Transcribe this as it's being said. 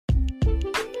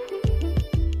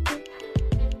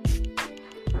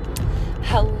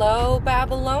Hello,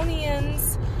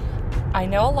 Babylonians. I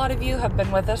know a lot of you have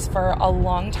been with us for a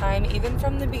long time, even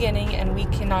from the beginning, and we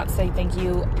cannot say thank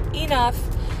you enough.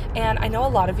 And I know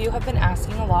a lot of you have been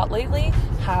asking a lot lately,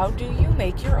 how do you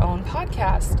make your own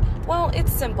podcast? Well,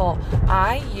 it's simple.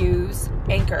 I use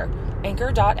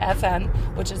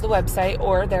anchor.fm, which is the website,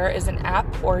 or there is an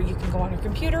app, or you can go on your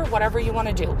computer, whatever you want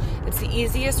to do. It's the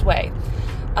easiest way.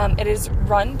 It is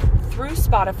run through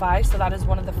Spotify, so that is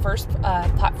one of the first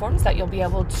platforms that you'll be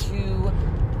able to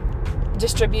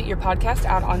distribute your podcast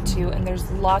out onto, and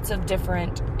there's lots of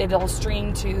different, it'll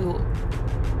stream to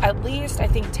at least, I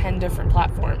think, 10 different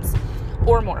platforms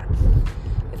or more.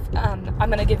 I'm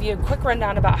going to give you a quick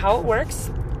rundown about how it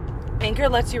works. Anchor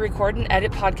lets you record and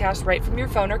edit podcasts right from your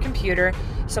phone or computer,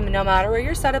 so no matter where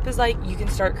your setup is like, you can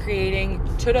start creating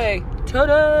today,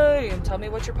 and tell me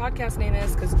what your podcast name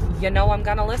is, because you know I'm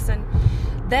going to listen.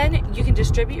 Then you can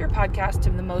distribute your podcast to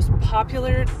the most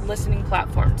popular listening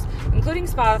platforms, including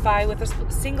Spotify, with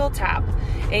a single tap.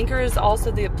 Anchor is also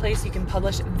the place you can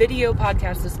publish video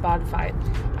podcasts to Spotify.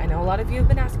 I know a lot of you have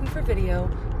been asking for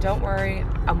video. Don't worry,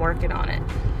 I'm working on it.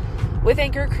 With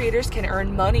Anchor, creators can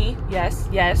earn money, yes,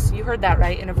 you heard that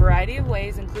right, in a variety of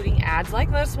ways, including ads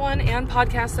like this one and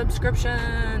podcast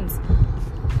subscriptions.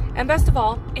 And best of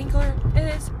all, Anchor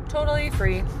is totally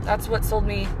free. That's what sold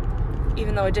me,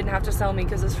 even though it didn't have to sell me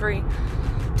because it's free.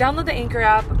 Download the Anchor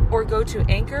app or go to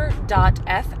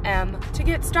anchor.fm to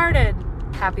get started.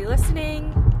 Happy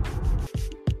listening.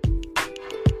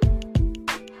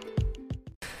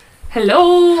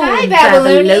 Hello. Hi,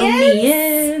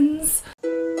 Babylonians.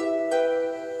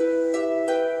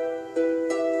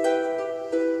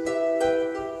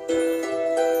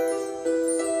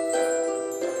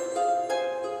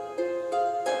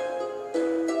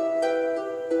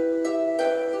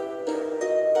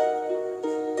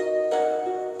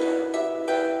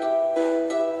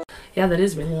 Yeah, that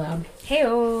is really loud.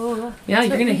 Hey-o. Yeah,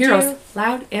 you're going to hear us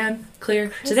loud and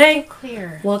clear today.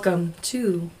 Clear. Welcome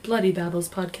to Bloody Babbles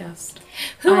Podcast.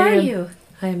 Who are you?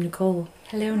 I am Nicole.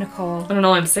 Hello, Nicole. I don't know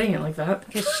why I'm saying it like that.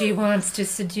 Because she wants to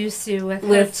seduce you with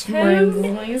my her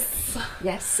voice.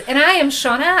 Yes. And I am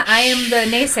Shauna. I am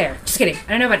the naysayer. Just kidding.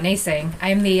 I don't know about naysaying. I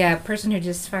am the person who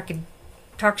just fucking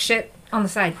talks shit on the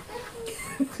side.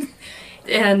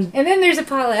 And then there's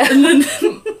Apollo.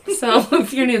 So,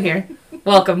 if you're new here,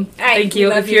 welcome. Thank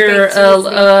you. If you. you're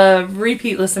a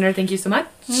repeat listener, thank you so much.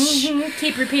 Mm-hmm.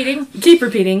 Keep repeating. Keep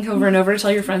repeating over and over.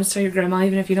 Tell your friends, tell your grandma,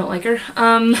 even if you don't like her.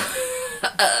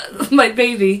 My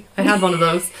baby, I have one of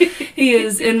those. He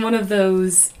is in one of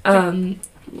those, I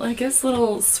guess,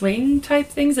 little swing type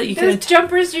things that you can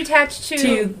jumpers you attach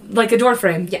to like a door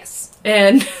frame. Yes.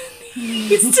 And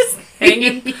he's just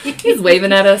hanging. He's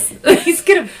waving at us. He's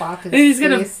gonna bop his He's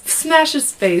gonna face. Smash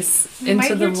his face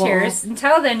into the wall. Tears.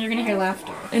 Until then, you're gonna hear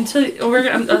laughter. I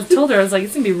told her, I was like,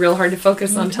 it's gonna be real hard to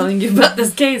focus on telling you about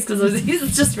this case because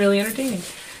he's just really entertaining.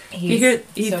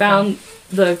 He found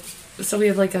so we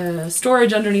have like a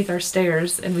storage underneath our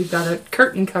stairs, and we've got a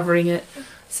curtain covering it.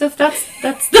 So if that's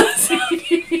no.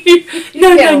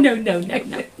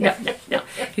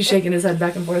 He's shaking his head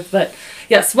back and forth, but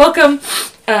yes, welcome.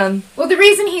 Well, the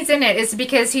reason he's in it is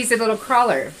because he's a little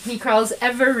crawler. He crawls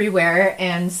everywhere,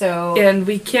 and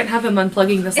we can't have him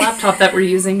unplugging this laptop that we're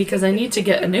using because I need to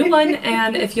get a new one,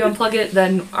 and if you unplug it,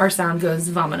 then our sound goes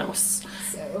vamonos.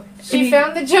 So she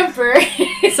found the jumper.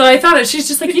 So I found it. She's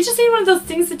just like, you just need one of those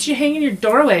things that you hang in your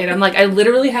doorway, and I'm like, I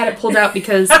literally had it pulled out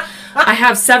because I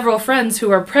have several friends who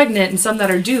are pregnant and some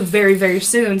that are due very, very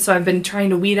soon, so I've been trying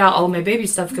to weed out all my baby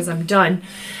stuff because I'm done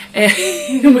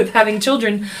and with having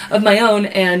children of my own,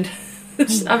 and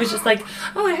I was just like,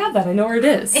 oh, I have that. I know where it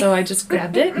is. So I just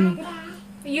grabbed it. And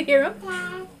you hear him?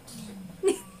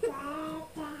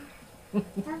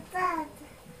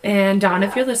 And Dawn,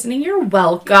 if you're listening, you're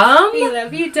welcome. We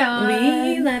love you, Dawn.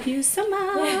 We love you so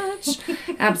much.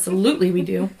 Absolutely, we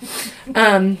do.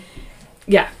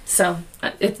 Yeah, so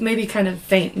it's maybe kind of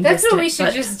faint and That's distant, what we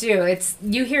should just do. It's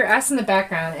you hear us in the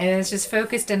background, and it's just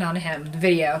focused in on him.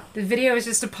 The video is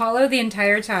just Apollo the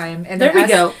entire time, and there we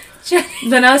go.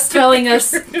 Then us telling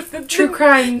us true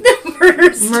crime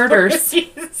murders.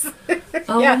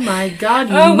 Oh yeah. My God,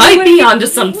 you might be onto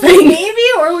something. Maybe,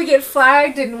 or we get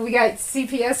flagged and we got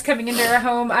CPS coming into our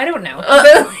home. I don't know.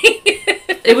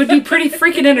 It would be pretty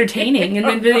freaking entertaining,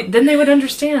 and then they would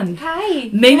understand.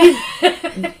 Hi. Maybe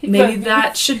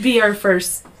that should be our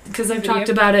first, because I've talked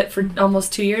about it for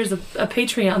almost 2 years. A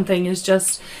Patreon thing is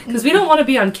just because we don't want to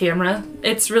be on camera.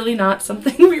 It's really not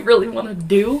something we really want to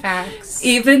do. Facts.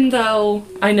 Even though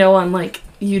I know on like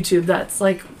YouTube that's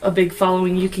like a big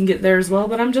following, you can get there as well.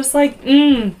 But I'm just like,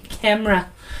 camera.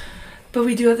 But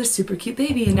we do have this super cute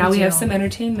baby, and now we have some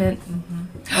entertainment.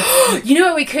 Mm-hmm. You know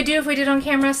what we could do if we did on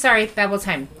camera? Sorry, babble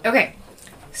time. Okay,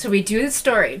 so we do the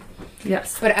story.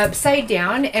 Yes. But upside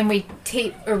down, and we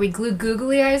glue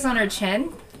googly eyes on our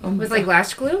chin with like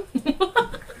lash glue.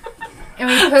 And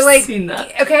we put like, seen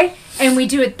that. Okay, and we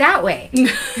do it that way.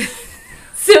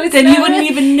 So then you wouldn't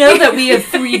even know that we have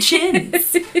 3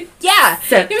 chins. Yeah.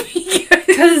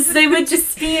 Because they would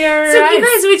just be our So eyes. you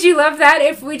guys, would you love that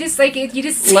if we just like, if you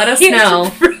just let us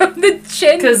know. From the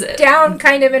chin down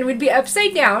kind of, and we'd be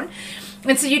upside down.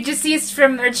 And so you'd just see us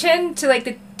from our chin to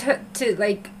like to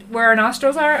like where our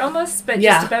nostrils are almost, but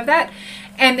just above that.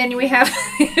 And then we have,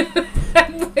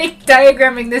 I'm like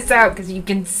diagramming this out because you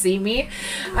can see me.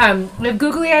 We have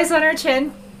googly eyes on our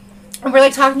chin. And we're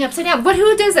like talking upside down.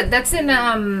 Who does it? That's in,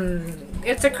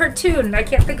 it's a cartoon. I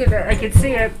can't think of it. I can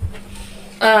see it.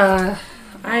 I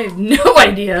have no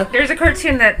idea. There's a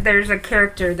cartoon that there's a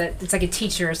character that it's like a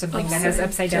teacher or something that has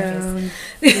upside down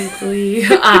face. Googly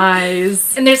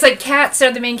eyes. And there's like cats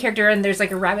are the main character, and there's like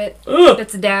a rabbit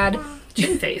that's a dad.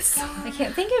 Chin face. I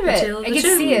can't think of it. I can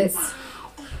see it.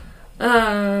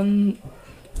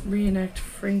 Reenact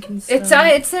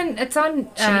Frankenstein. It's on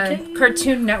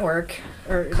Cartoon Network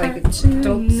or like Cartoon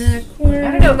adults. Network.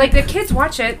 I don't know. Like the kids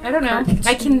watch it. I don't know.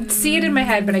 I can see it in my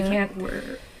head, but I can't.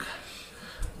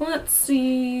 Let's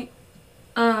see.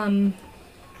 Gumball.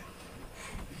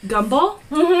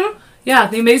 Mm-hmm. Yeah,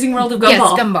 The Amazing World of Gumball.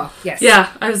 Yes, Gumball. Yes.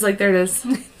 Yeah, I was like, there it is.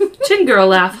 Chin girl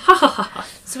laugh. Ha ha ha ha.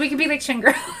 So we could be like Chin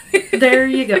Girl. There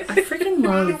you go. I freaking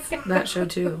love that show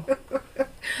too.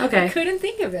 Okay. I couldn't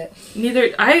think of it.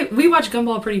 We watch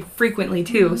Gumball pretty frequently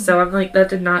too, so I'm like, that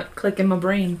did not click in my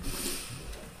brain.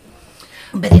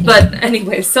 But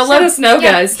anyway, so let us know,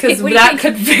 guys, because that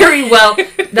could very well,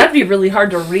 that'd be really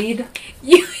hard to read.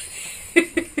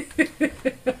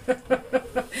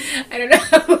 I don't know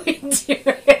how we do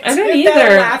it. I don't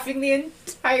either. Laughing the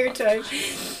entire time.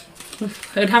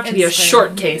 It'd have to be a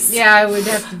short case. Yeah, it would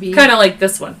have to be. Kind of like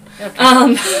this one. Okay.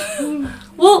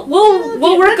 We'll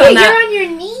work on that. You're on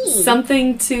your knees.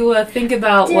 Something to think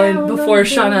about before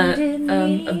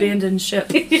Shauna abandons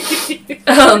ship.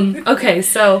 Okay,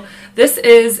 so this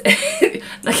is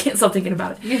I can't stop thinking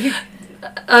about it.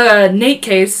 Nate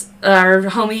Case, our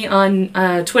homie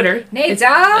on Twitter. Nate,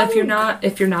 if you're not here,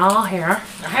 if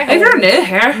you're new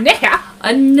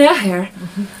here,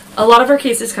 a lot of our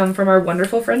cases come from our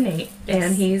wonderful friend Nate,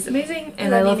 and he's amazing,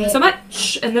 and I love him so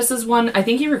much. And this is one I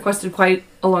think he requested quite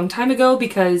a long time ago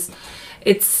because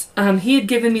it's he had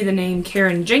given me the name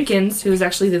Karen Jenkins, who is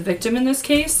actually the victim in this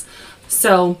case.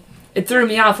 So it threw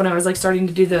me off when I was like starting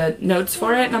to do the notes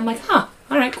for it, and I'm like, all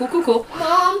right, cool.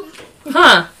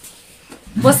 Mom.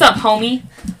 What's up, homie?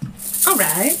 All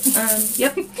right.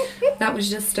 Yep. That was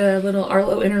just a little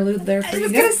Arlo interlude there for you. I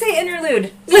was gonna say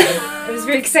interlude. I was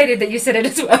very excited that you said it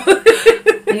as well.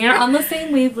 We're on the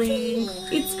same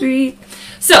wavelength. It's great.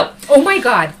 So, oh my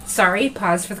God. Sorry.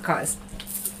 Pause for the cause.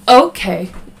 Okay.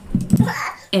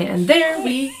 And there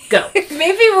we go.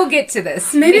 Maybe we'll get to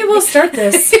this. Maybe we'll start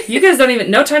this. You guys don't even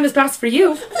know time has passed for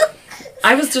you.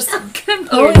 I was just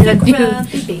Little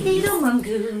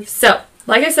mongoose. So,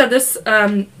 like I said, this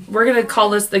we're gonna call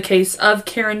this the case of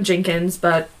Karen Jenkins,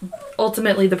 but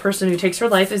ultimately the person who takes her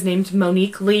life is named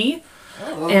Monique Lee,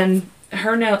 and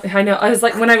her I was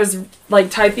like, when I was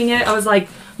like typing it, I was like,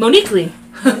 Monique Lee.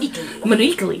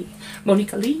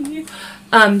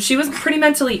 She was pretty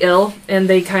mentally ill, and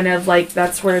they kind of like,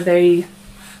 that's where they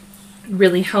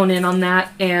really hone in on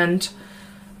that and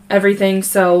everything.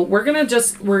 So we're gonna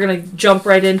jump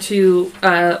right into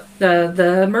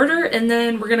the murder, and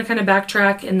then we're gonna kind of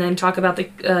backtrack and then talk about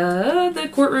the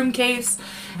courtroom case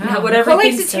and how whatever. Nicole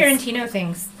likes the Tarantino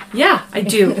things. Yeah, I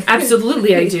do.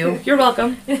 Absolutely, I do. You're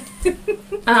welcome.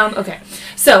 Okay,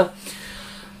 so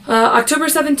October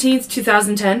 17th,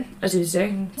 2010, a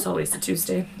Tuesday. It's always a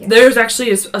Tuesday. Yes. There's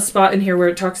actually a spot in here where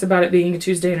it talks about it being a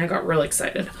Tuesday, and I got real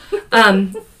excited.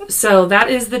 So that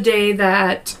is the day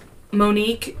that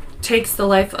Monique takes the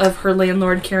life of her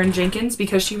landlord, Karen Jenkins,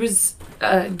 because she was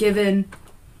given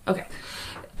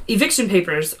eviction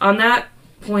papers. On that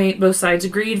point, both sides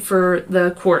agreed in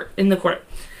the court.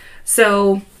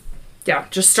 So, yeah,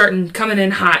 just coming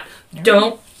in hot.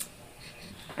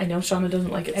 I know Shauna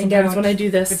doesn't like it sometimes when I do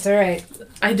this. It's all right.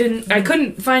 I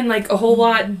couldn't find like a whole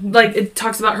lot. Like, it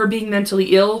talks about her being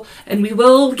mentally ill, and we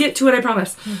will get to it, I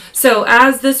promise. So,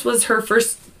 as this was her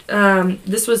first,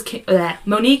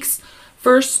 Monique's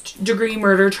first degree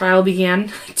murder trial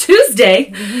began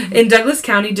Tuesday in Douglas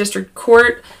County District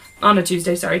Court on a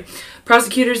Tuesday, sorry.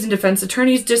 Prosecutors and defense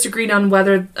attorneys disagreed on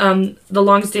whether the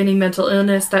long-standing mental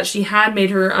illness that she had made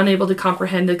her unable to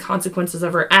comprehend the consequences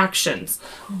of her actions.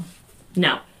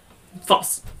 No.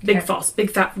 False. Big false. Big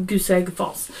fat goose egg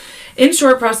false. In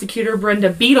short, prosecutor Brenda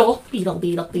Beadle,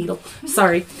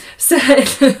 sorry,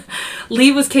 said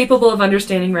Lee was capable of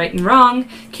understanding right and wrong.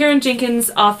 Karen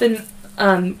Jenkins often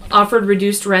offered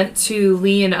reduced rent to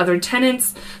Lee and other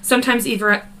tenants, sometimes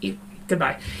even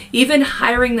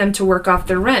hiring them to work off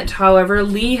their rent. However,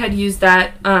 Lee had used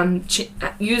that, she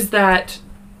had used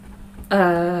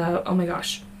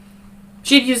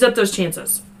up those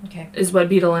chances. Okay. Is what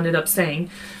Beadle ended up saying.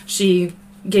 She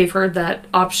gave her that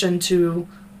option to...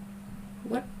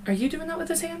 What? Are you doing that with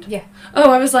his hand? Yeah. Oh,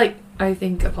 I was like, I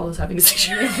think Apollo's having a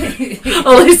seizure.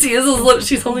 All I see is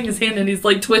she's holding his hand and he's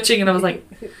like twitching, and I was like,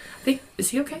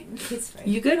 is he okay? He's fine.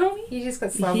 You good, homie? He just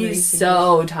got slobbery. He's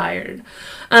so tired.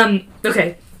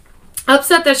 Okay.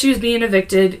 Upset that she was being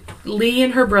evicted, Lee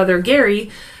and her brother Gary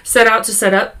set out to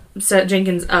set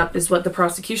Jenkins up, is what the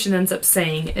prosecution ends up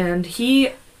saying. And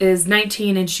he is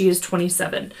 19 and she is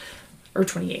 27 or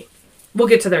 28. We'll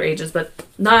get to their ages, but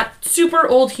not super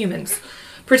old humans.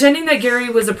 Pretending that Gary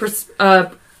was a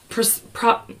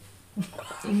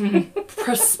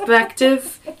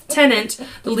prospective tenant,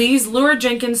 the Lees lured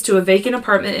Jenkins to a vacant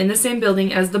apartment in the same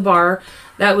building as the bar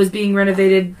that was being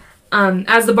renovated.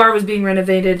 As the bar was being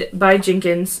renovated by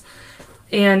Jenkins,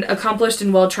 an accomplished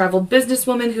and well-traveled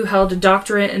businesswoman who held a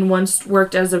doctorate and once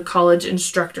worked as a college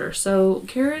instructor. So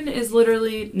Karen is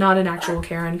literally not an actual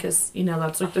Karen, because,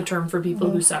 that's like the term for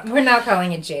people who suck. We're not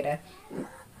calling it Jada.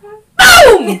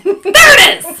 Boom! There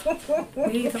it is!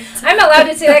 I'm allowed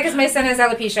to say that because my son has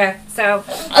alopecia, so...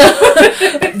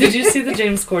 Did you see the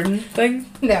James Corden thing?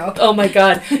 No. Oh my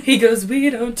god. He goes,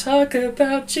 we don't talk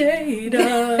about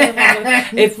Jada.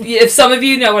 If some of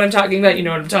you know what I'm talking about, you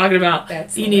know what I'm talking about.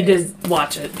 That's you hilarious. need to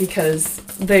watch it, because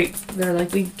they're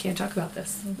like, we can't talk about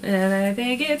this. And I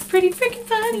think it's pretty freaking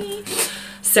funny.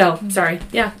 So, sorry.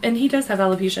 Yeah, and he does have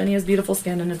alopecia, and he has beautiful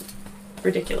skin, and it's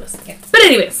ridiculous. Yeah. But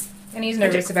anyways... And he's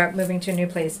nervous about moving to a new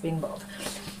place, being bald.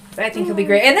 But I think he'll be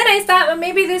great. And then I thought, well,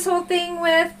 maybe this whole thing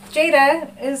with Jada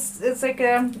is like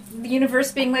the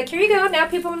universe being like, here you go. Now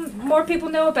more people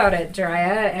know about it,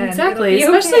 Jiraiya. And exactly.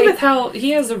 Especially with how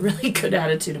he has a really good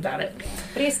attitude about it.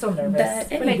 But he's still nervous.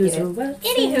 But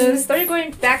anywho's, they're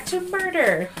going back to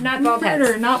murder, not bald heads.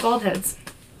 Murder, not bald heads.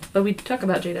 But we talk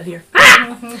about Jada here.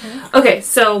 Okay,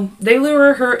 so they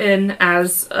lure her in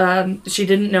as she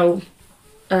didn't know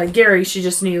Gary, she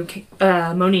just knew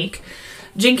Monique.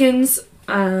 Jenkins,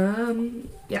 Karen,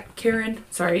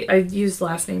 sorry, I use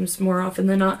last names more often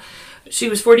than not. She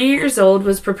was 48 years old,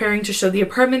 was preparing to show the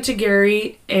apartment to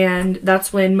Gary, and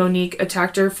that's when Monique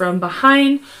attacked her from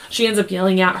behind. She ends up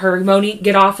yelling at her, Monique,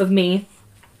 get off of me.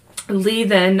 Lee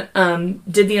then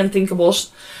did the unthinkable.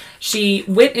 She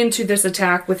went into this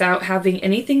attack without having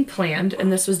anything planned,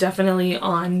 and this was definitely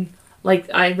on, like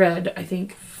I read, I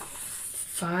think,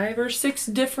 5 or 6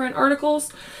 different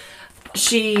articles.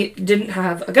 She didn't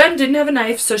have a gun, didn't have a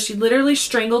knife, so she literally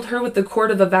strangled her with the cord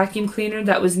of a vacuum cleaner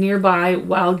that was nearby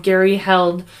while Gary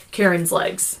held Karen's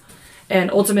legs.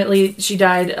 And ultimately, she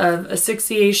died of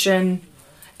asphyxiation,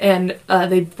 and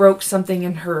they broke something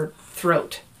in her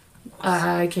throat.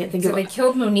 I can't think of it. So they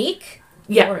killed Monique?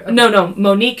 Yeah. Okay. No.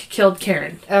 Monique killed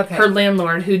Karen. Okay. Her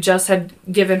landlord, who just had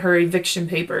given her eviction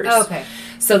papers. Okay.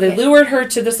 So they lured her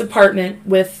to this apartment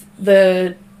with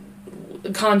the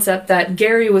concept that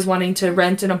Gary was wanting to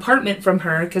rent an apartment from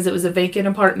her because it was a vacant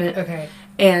apartment. Okay.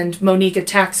 And Monique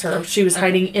attacks her. She was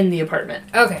hiding in the apartment.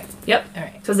 Okay. Yep. All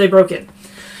right. Because they broke in.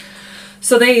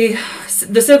 So the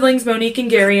siblings, Monique and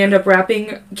Gary, end up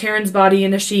wrapping Karen's body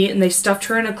in a sheet, and they stuffed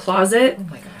her in a closet. Oh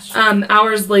my gosh.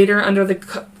 Hours later, under the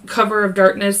cover of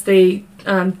darkness, they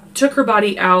took her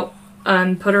body out,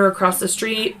 put her across the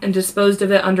street, and disposed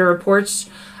of it under a porch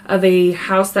of a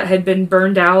house that had been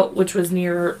burned out, which was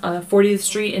near 40th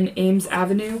Street and Ames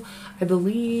Avenue. I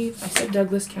believe, I said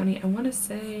Douglas County. I want to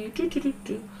say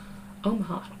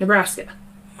Omaha, Nebraska.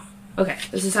 Okay,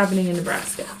 this is happening in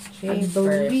Nebraska. I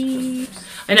believe.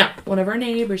 I know, one of our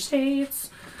neighbor states.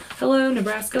 Hello,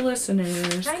 Nebraska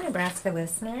listeners. Hi, Nebraska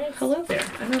listeners. Hello there.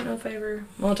 I don't know if I ever...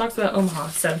 Well, it talks about Omaha,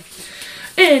 so...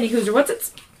 Anywho's or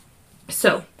what's-its.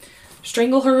 So,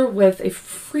 strangle her with a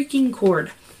freaking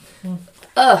cord.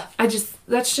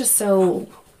 That's just so...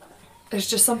 There's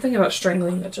just something about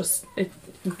strangling that just... It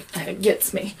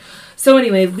gets me. So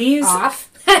anyway, Lee's...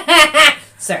 Off?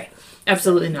 Sorry.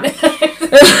 Absolutely not.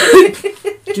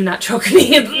 Do not choke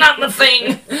me. It's not the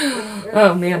thing.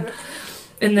 Oh, man.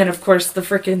 And then, of course, the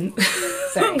frickin'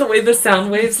 the way the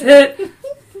sound waves hit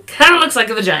kind of looks like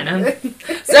a vagina.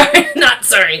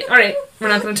 Sorry. All right. We're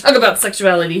not going to talk about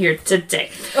sexuality here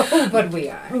today. Oh, but we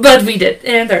are. But we did.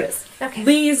 And there it is. Okay.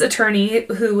 Lee's attorney,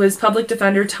 who was public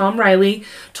defender Tom Riley,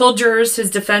 told jurors his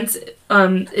defense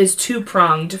is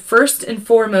two-pronged. First and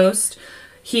foremost,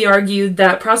 he argued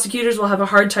that prosecutors will have a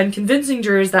hard time convincing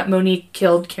jurors that Monique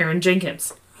killed Karen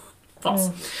Jenkins.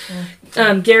 False.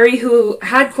 Gary, who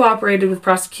had cooperated with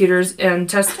prosecutors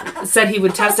and said he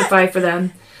would testify for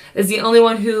them, is the only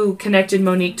one who connected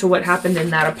Monique to what happened in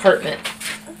that apartment.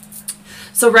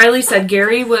 So Riley said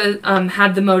Gary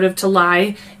had the motive to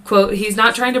lie. Quote, he's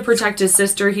not trying to protect his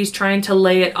sister, he's trying to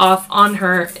lay it off on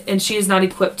her, and she is not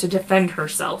equipped to defend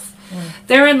herself.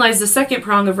 Therein lies the second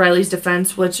prong of Riley's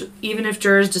defense, which even if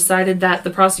jurors decided that the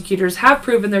prosecutors have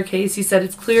proven their case, he said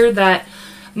it's clear that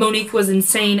Monique was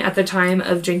insane at the time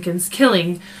of Jenkins'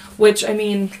 killing, which, I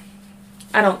mean,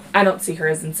 I don't see her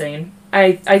as insane.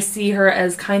 I see her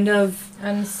as kind of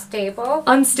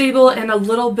unstable and a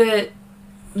little bit,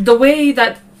 the way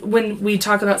that when we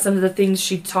talk about some of the things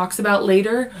she talks about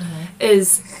later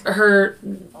is her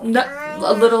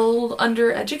a little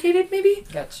undereducated, maybe?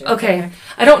 Gotcha. Okay.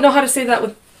 I don't know how to say that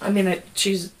with, I mean,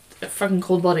 she's a fucking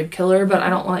cold-blooded killer, but I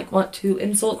don't want to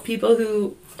insult people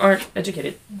who aren't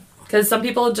educated. Because some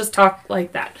people just talk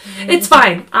like that. It's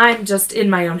fine. I'm just in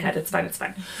my own head. It's fine.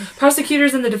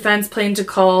 Prosecutors and the defense plan to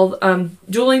call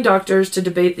dueling doctors to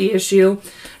debate the issue.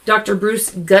 Dr.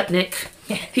 Bruce Gutnick.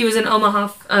 He was an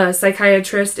Omaha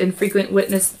psychiatrist and frequent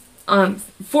witness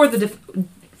for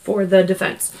the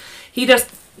defense. He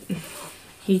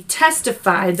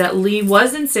testified that Lee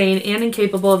was insane and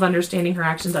incapable of understanding her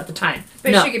actions at the time.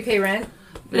 But she could pay rent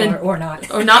or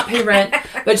not. Or not pay rent,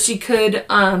 but she could...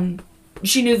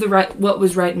 she knew what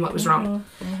was right and what was wrong.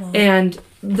 And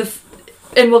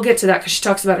we'll get to that because she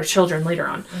talks about her children later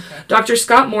on. Okay. Dr.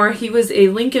 Scott Moore, he was a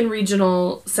Lincoln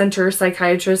Regional Center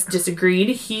psychiatrist, disagreed.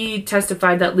 He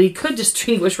testified that Lee could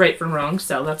distinguish right from wrong,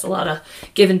 so that's a lot of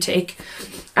give and take.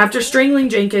 After strangling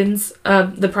Jenkins,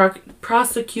 the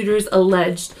prosecutors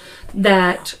alleged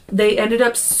that they ended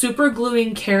up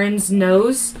supergluing Karen's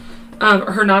nose,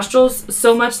 her nostrils,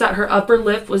 so much that her upper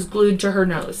lip was glued to her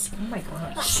nose. Oh my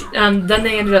gosh. Then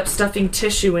they ended up stuffing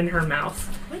tissue in her mouth.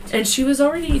 What? And she was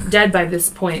already dead by this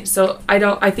point, so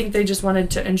I think they just wanted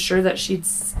to ensure that she'd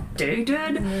stay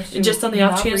dead, just on the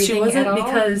off chance she wasn't,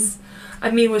 because,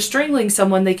 I mean, with strangling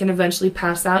someone, they can eventually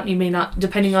pass out, and you may not,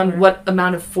 depending on what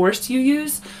amount of force you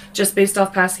use, just based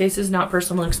off past cases, not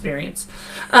personal experience.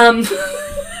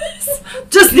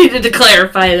 Just needed to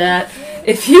clarify that.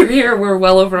 If you're here, we're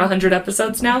well over 100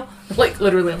 episodes now. Like,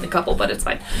 literally only a couple, but it's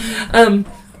fine.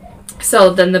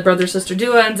 So then the brother-sister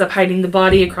duo ends up hiding the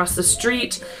body across the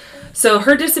street. So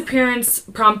her disappearance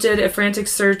prompted a frantic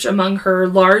search among her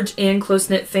large and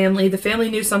close-knit family. The family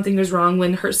knew something was wrong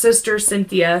when her sister,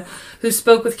 Cynthia, who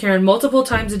spoke with Karen multiple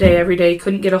times a day every day,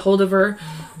 couldn't get a hold of her.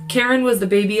 Karen was the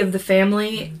baby of the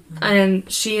family, and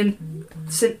she and...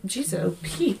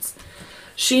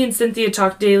 She and Cynthia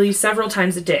talked daily several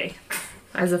times a day.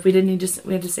 As if we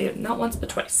had to say it not once but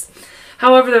twice.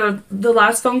 However, the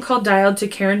last phone call dialed to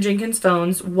Karen Jenkins'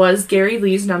 phones was Gary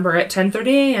Lee's number at 10:30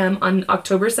 a.m. on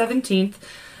October 17th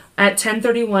at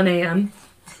 10:31 a.m.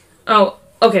 Oh,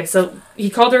 okay, so he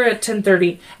called her at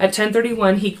 10:30. At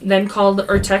 10:31, he then called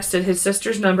or texted his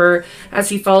sister's number as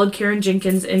he followed Karen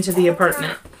Jenkins into the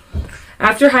apartment.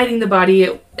 After hiding the body,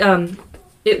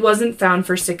 it wasn't found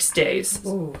for 6 days.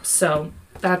 Ooh. So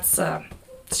that's...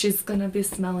 she's gonna be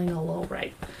smelling a little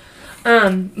right.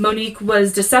 Monique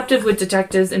was deceptive with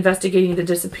detectives investigating the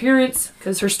disappearance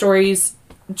because her stories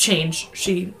change.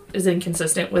 She is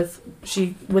inconsistent with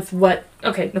what...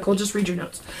 Okay, Nicole, just read your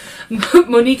notes.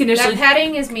 Monique initially... That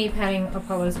patting is me patting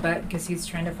Apollo's butt because he's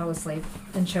trying to fall asleep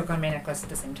and choke on my necklace at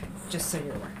the same time. Just so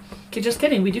you're aware. Okay, just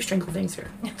kidding. We do strangle things here.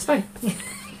 It's fine.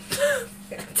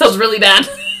 Sounds really bad.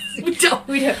 We don't.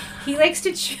 He likes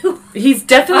to chew. He's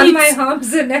definitely on my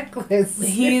Hamza necklace.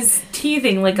 He's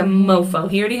teething like a mofo.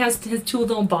 He already has his 2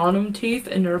 little bottom teeth,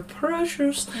 and they're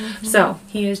precious. So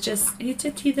he's just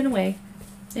teething away,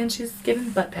 and she's giving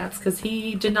butt pats because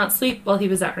he did not sleep while he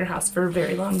was at her house for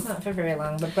very long. Not for very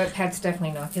long, but butt pats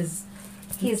definitely knock his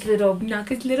little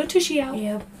tushy out.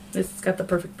 Yep. It's got the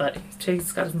perfect butt.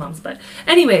 He's got his mom's butt.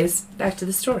 Anyways, back to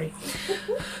the story.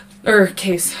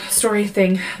 Story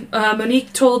thing.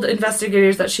 Monique told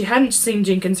investigators that she hadn't seen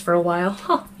Jenkins for a while.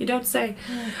 Huh, you don't say.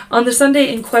 On the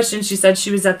Sunday in question, she said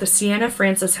she was at the Sienna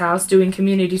Francis house doing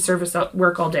community service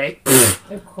work all day.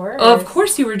 Of course. Of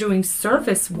course you were doing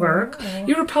service work. Yeah.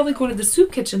 You were probably going to the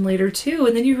soup kitchen later, too,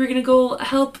 and then you were going to go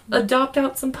help adopt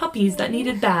out some puppies that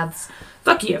needed baths.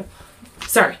 Fuck you.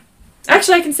 Sorry.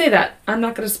 Actually, I can say that. I'm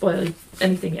not going to spoil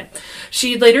anything yet.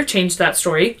 She later changed that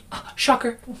story. Oh,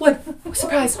 shocker. What?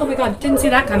 Surprise. Oh my god, didn't see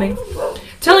that coming.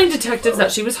 Telling detectives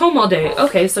that she was home all day.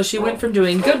 Okay, so she went from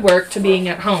doing good work to being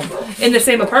at home in the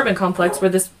same apartment complex where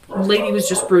this lady was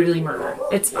just brutally murdered.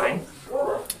 It's fine.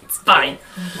 It's fine.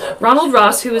 Ronald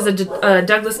Ross, who was a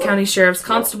Douglas County Sheriff's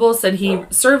Constable, said he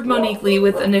served Monique Lee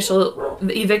with initial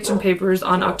eviction papers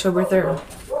on October 3rd.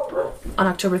 On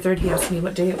October 3rd, he asked me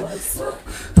what day it was.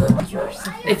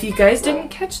 If you guys didn't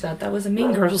catch that, that was a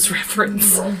Mean Girls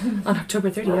reference. On October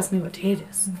 3rd, he asked me what day it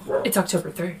is. It's October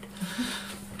 3rd.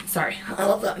 Sorry, I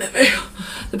love that movie.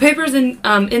 The papers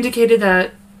indicated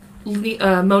that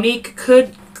Monique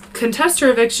could contest her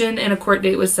eviction, and a court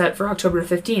date was set for October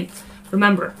 15th.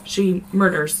 Remember, she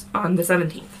murders on the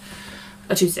 17th,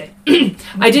 a Tuesday.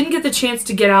 I didn't get the chance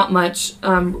to get out much,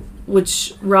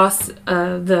 which Ross,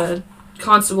 the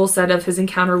constable, said of his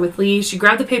encounter with Lee. She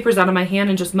grabbed the papers out of my hand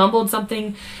and just mumbled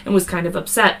something and was kind of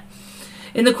upset.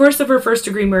 In the course of her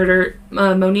first-degree murder,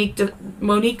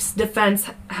 Monique's defense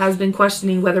has been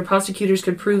questioning whether prosecutors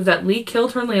could prove that Lee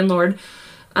killed her landlord,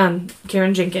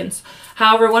 Karen Jenkins.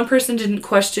 However, one person didn't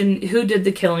question who did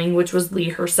the killing, which was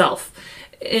Lee herself.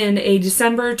 In a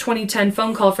December 2010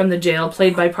 phone call from the jail,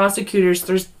 played by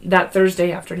prosecutors that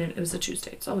Thursday afternoon, it was a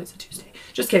Tuesday. It's always a Tuesday.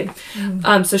 Just kidding.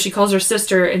 Mm-hmm. So she calls her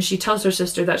sister, and she tells her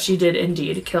sister that she did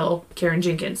indeed kill Karen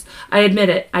Jenkins. I admit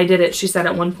it. I did it, she said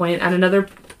at one point. At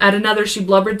another, she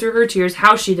blubbered through her tears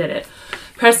how she did it.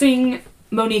 Pressing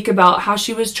Monique about how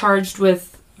she was charged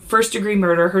with first-degree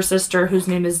murder, her sister, whose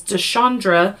name is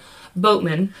Deshandra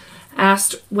Boatman,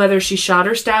 asked whether she shot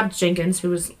or stabbed Jenkins, who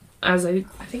was, as I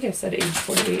think I said, age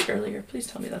 48 earlier. Please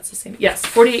tell me that's the same. Yes,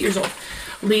 48 years old.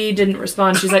 Lee didn't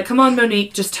respond. She's like, come on,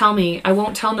 Monique, just tell me. I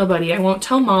won't tell nobody. I won't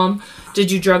tell Mom.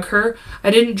 Did you drug her? I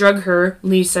didn't drug her,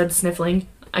 Lee said, sniffling.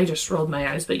 I just rolled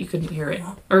my eyes, but you couldn't hear it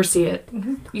or see it.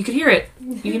 Mm-hmm. You could hear it.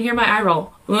 You can hear my eye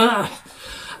roll. Ugh.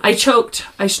 I choked.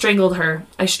 I strangled her.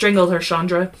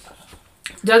 Chandra.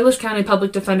 Douglas County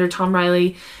Public Defender Tom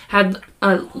Riley had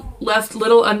left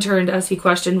little unturned as he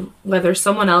questioned whether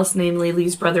someone else, namely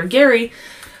Lee's brother Gary,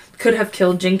 could have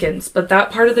killed Jenkins. But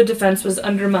that part of the defense was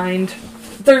undermined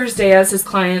Thursday as his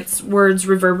client's words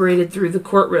reverberated through the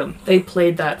courtroom. They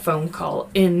played that phone call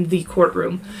in the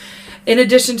courtroom. In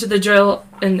addition to the jail,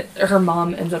 and her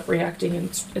mom ends up reacting,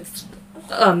 and it's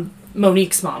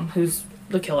Monique's mom, who's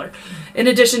the killer. In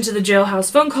addition to the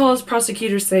jailhouse phone calls,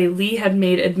 prosecutors say Lee had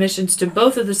made admissions to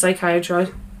both of the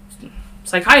psychiatrists.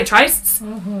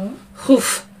 Mm-hmm.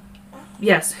 Oof.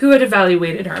 Yes, who had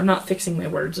evaluated her. I'm not fixing my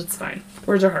words. It's fine.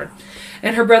 Words are hard.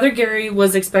 And her brother Gary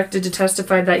was expected to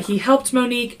testify that he helped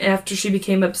Monique after she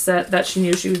became upset that she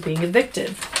knew she was being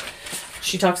evicted.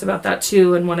 She talks about that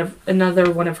too in another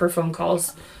one of her phone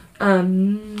calls.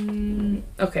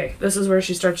 Okay, this is where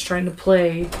she starts trying to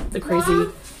play the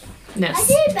craziness.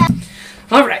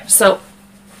 All right, so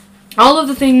all of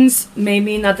the things may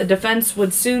mean that the defense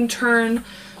would soon turn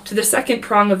to the second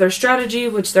prong of their strategy,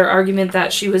 which their argument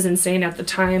that she was insane at the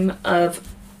time of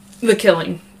the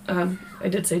killing. I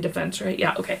did say defense, right?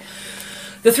 Yeah, okay.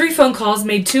 The 3 phone calls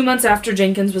made 2 months after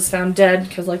Jenkins was found dead,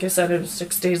 because like I said, it was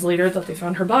 6 days later that they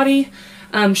found her body,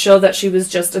 show that she was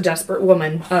just a desperate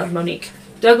woman, Monique.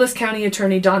 Douglas County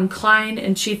Attorney Don Klein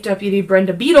and Chief Deputy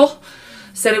Brenda Beadle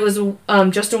said it was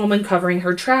just a woman covering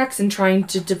her tracks and trying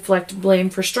to deflect blame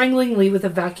for strangling Lee with a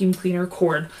vacuum cleaner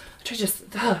cord. Which it's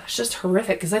just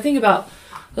horrific, because I think about,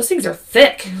 those things are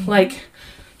thick. Mm-hmm. Like,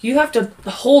 you have to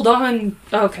hold on.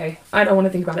 Okay, I don't want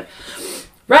to think about it.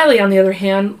 Riley, on the other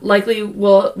hand, likely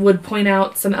would point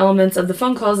out some elements of the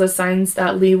phone calls as signs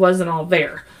that Lee wasn't all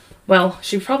there. Well,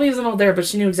 she probably wasn't all there, but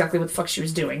she knew exactly what the fuck she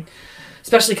was doing.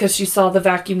 Especially because she saw the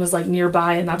vacuum was like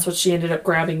nearby, and that's what she ended up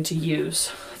grabbing to use.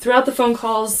 Throughout the phone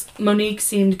calls, Monique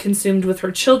seemed consumed with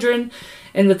her children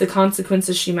and with the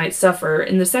consequences she might suffer.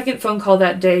 In the second phone call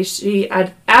that day, she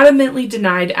had adamantly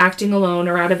denied acting alone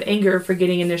or out of anger for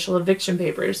getting initial eviction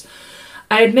papers.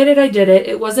 I admitted I did it.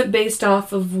 It wasn't based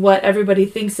off of what everybody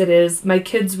thinks it is. My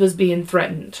kids was being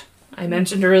threatened. I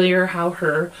mentioned earlier how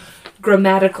her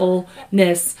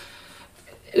grammaticalness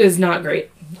is not great.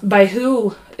 By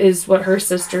who is what her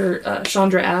sister,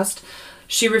 Chandra, asked.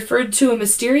 She referred to a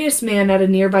mysterious man at a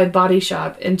nearby body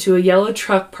shop and to a yellow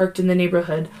truck parked in the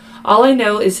neighborhood. All I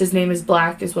know is his name is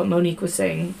Black, is what Monique was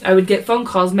saying. I would get phone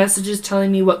calls, messages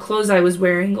telling me what clothes I was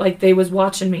wearing, like they was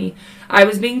watching me. I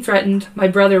was being threatened. My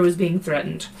brother was being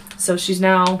threatened. So she's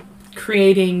now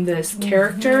creating this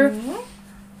character,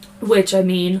 which, I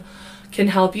mean, can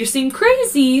help you seem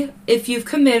crazy if you've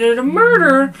committed a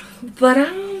murder, but I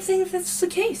don't think that's the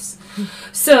case.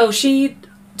 So she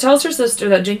tells her sister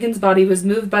that Jenkins' body was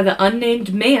moved by the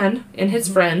unnamed man and his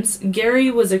friends.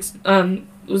 Gary was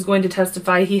going to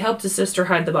testify. He helped his sister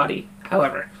hide the body,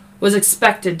 however. Was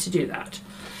expected to do that.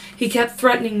 He kept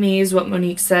threatening me, is what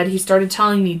Monique said. He started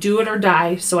telling me, do it or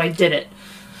die, so I did it.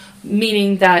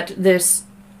 Meaning that this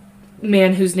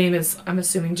man whose name is, I'm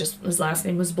assuming just his last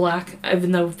name was Black,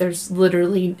 even though there's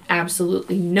literally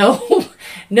absolutely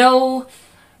no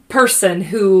person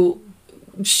who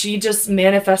she just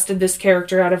manifested this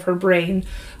character out of her brain.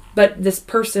 But this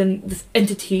person, this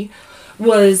entity,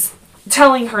 was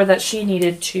telling her that she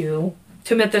needed to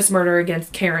commit this murder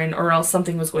against Karen or else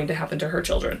something was going to happen to her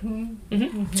children.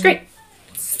 It's great.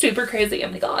 Super crazy. Oh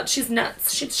my god, she's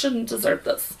nuts. She shouldn't deserve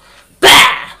this.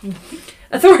 Bah!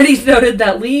 Authorities noted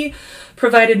that Lee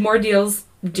provided more details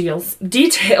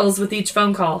with each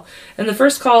phone call. In the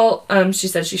first call, she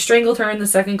said she strangled her. In the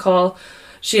second call,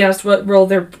 she asked what role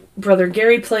their brother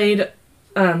Gary played,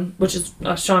 which is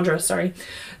Chandra, sorry.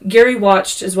 Gary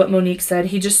watched, is what Monique said.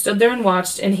 He just stood there and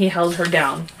watched, and he held her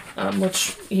down,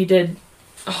 which he did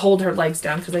hold her legs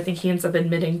down, because I think he ends up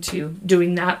admitting to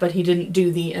doing that, but he didn't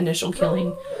do the initial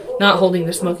killing, not holding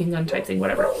the smoking gun type thing,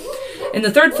 whatever. In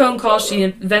the third phone call, she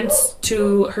vents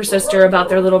to her sister about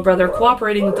their little brother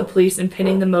cooperating with the police and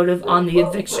pinning the motive on the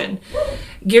eviction.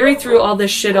 Gary threw all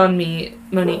this shit on me,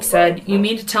 Monique said. You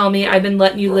mean to tell me I've been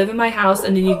letting you live in my house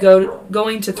and then you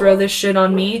going to throw this shit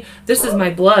on me? This is my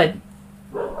blood.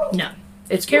 No.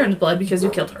 It's Karen's blood because you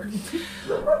killed her.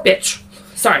 Bitch.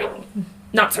 Sorry.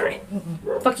 Not sorry.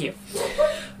 Fuck you.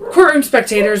 Courtroom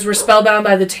spectators were spellbound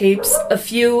by the tapes. A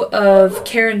few of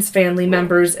Karen's family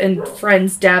members and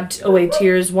friends dabbed away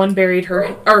tears. One buried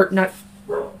her... Or, not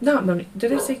Monique.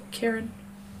 Did I say Karen?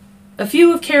 A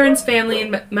few of Karen's family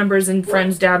members and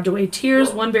friends dabbed away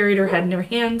tears. One buried her head in her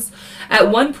hands. At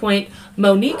one point,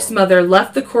 Monique's mother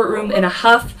left the courtroom in a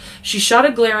huff. She shot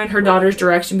a glare in her daughter's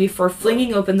direction before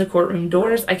flinging open the courtroom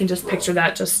doors. I can just picture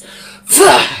that just...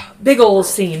 big old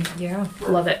scene. Yeah.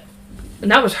 Love it. And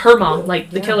that was her mom,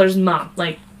 like the killer's mom.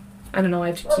 Like, I don't know, I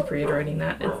have to keep reiterating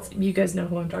that. You guys know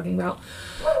who I'm talking about.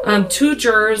 2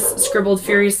 jurors scribbled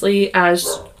furiously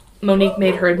as Monique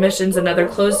made her admissions. Another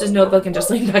closed his notebook and just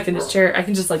leaned back in his chair. I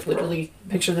can just like literally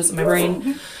picture this in my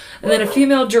brain. And then a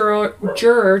female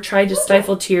juror tried to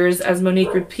stifle tears as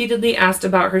Monique repeatedly asked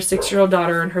about her 6-year-old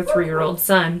daughter and her 3-year-old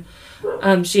son.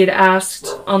 She had asked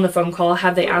on the phone call,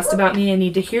 have they asked about me? I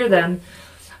need to hear them.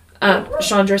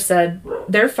 Chandra said,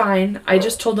 they're fine. I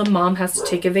just told them mom has to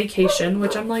take a vacation,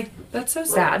 which I'm like, that's so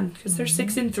sad because they're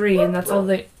 6 and 3 and that's all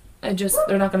they're not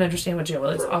going to understand what jail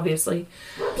is, obviously.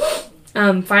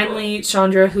 Finally,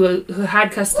 Chandra, who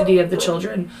had custody of the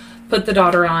children, put the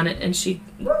daughter on it, and she,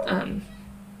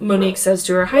 Monique says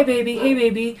to her, hi baby, hey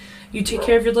baby, you take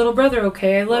care of your little brother,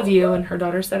 okay? I love you. And her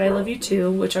daughter said, I love you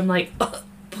too, which I'm like,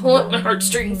 pull at my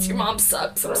heartstrings. Your mom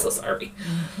sucks. I'm so sorry.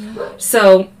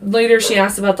 So later she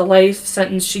asked about the life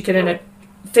sentence she could end up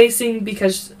facing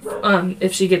because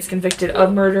if she gets convicted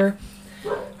of murder.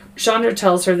 Chandra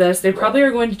tells her this. They probably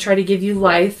are going to try to give you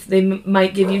life. They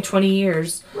might give you 20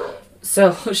 years.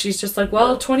 So she's just like,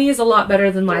 well, 20 is a lot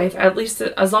better than life. At least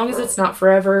as long as it's not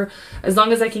forever. As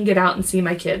long as I can get out and see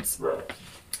my kids.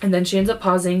 And then she ends up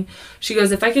pausing. She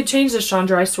goes, if I could change this,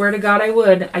 Chandra, I swear to God I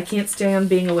would. I can't stand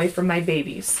being away from my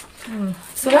babies.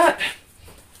 So that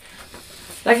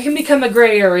can become a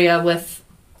gray area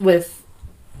with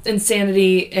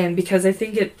insanity, and because I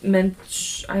think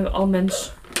I'll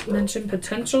mention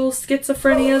potential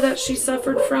schizophrenia that she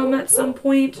suffered from at some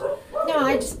point.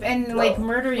 No, like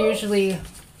murder usually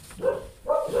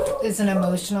is an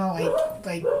emotional,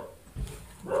 like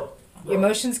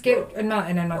emotions and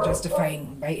I'm not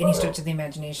justifying by any stretch of the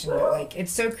imagination, but like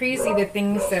it's so crazy the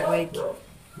things that like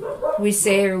we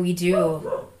say or we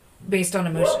do based on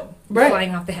emotion,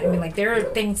 flying off the head. I mean, like there are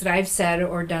things that I've said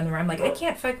or done where I'm like, I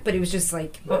can't fuck, but it was just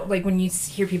like when you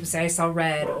hear people say I saw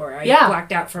red or I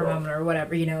blacked out for a moment or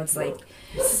whatever, it's like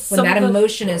when that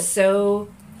emotion is so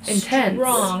intense,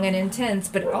 strong and intense.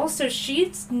 But also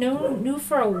she knew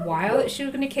for a while that she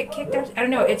was going to get kicked out. I don't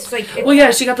know. It's like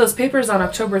she got those papers on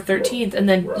October 13th, and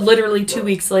then literally 2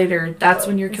 weeks later, that's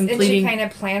when you're completing. And she kind of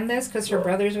planned this because her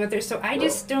brother's with her. So I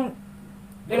just don't.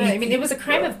 I mean, it was a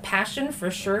crime of passion for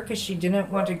sure because she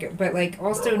didn't want to go, but like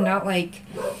also not like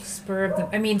spur of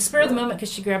the moment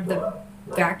because she grabbed the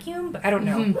vacuum. But I don't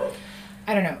know. Mm-hmm.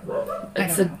 I don't know.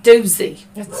 It's a doozy.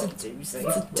 It's a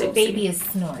doozy. Baby is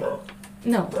snoring.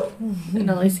 No. And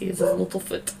all I see is his little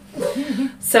foot.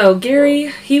 So,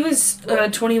 Gary, he was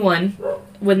 21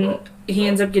 when he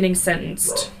ends up getting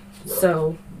sentenced.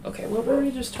 So, okay, what were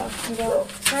we just talking about?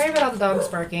 Sorry about all the dogs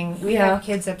barking. We have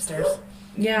kids upstairs.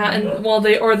 Yeah, and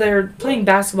they're playing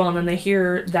basketball and then they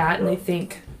hear that and they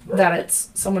think that it's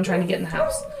someone trying to get in the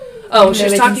house. Oh,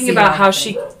 she's talking about how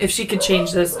if she could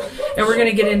change this. And we're going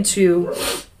to get into...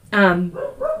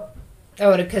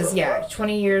 because,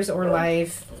 20 years or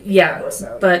life. Yeah,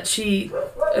 but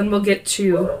and we'll get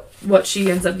to what she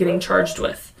ends up getting charged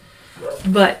with.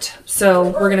 But, so,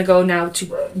 we're going to go now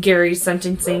to Gary's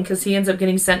sentencing, because he ends up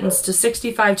getting sentenced to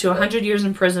 65 to 100 years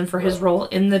in prison for his role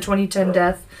in the 2010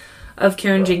 death of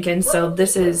Karen Jenkins. So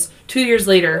this is 2 years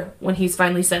later when he's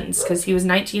finally sentenced, because he was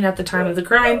 19 at the time of the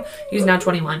crime. He's now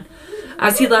 21.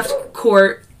 As he left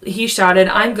court, he shouted,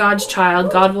 "I'm God's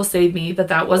child. God will save me." But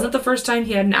that wasn't the first time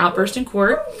he had an outburst in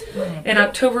court. In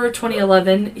October of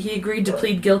 2011, he agreed to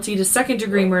plead guilty to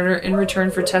second-degree murder in return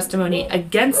for testimony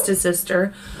against his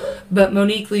sister. But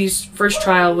Monique Lee's first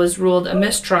trial was ruled a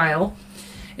mistrial.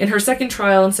 In her second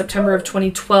trial in September of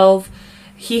 2012,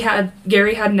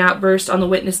 Gary had an outburst on the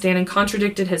witness stand and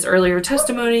contradicted his earlier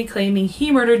testimony, claiming he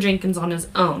murdered Jenkins on his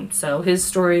own. So his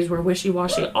stories were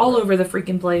wishy-washy all over the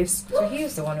freaking place. So he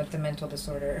was the one with the mental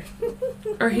disorder.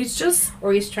 Or he's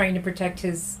trying to protect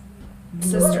his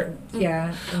sister.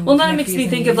 Yeah. Well, that makes me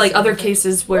think of like other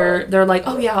cases where they're like,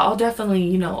 "Oh yeah, I'll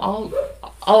definitely, I'll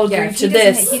agree to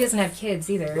this." He doesn't have kids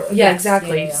either. Yeah,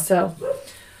 exactly. Yeah.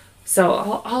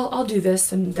 So I'll do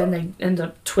this, and then they end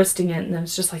up twisting it, and then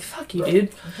it's just like, fuck you, dude.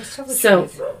 So,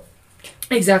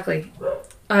 exactly.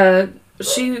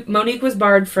 Monique was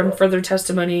barred from further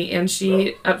testimony, and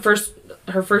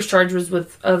her first charge was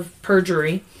of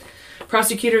perjury.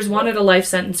 Prosecutors wanted a life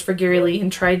sentence for Gary Lee and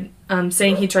tried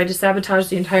saying he tried to sabotage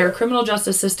the entire criminal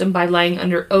justice system by lying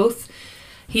under oath.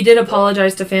 He did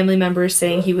apologize to family members,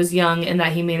 saying he was young and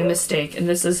that he made a mistake, and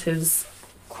this is his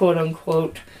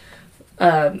quote-unquote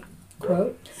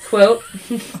quote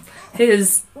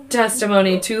his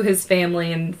testimony to his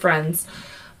family and friends,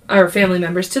 or family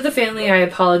members. "To the family, I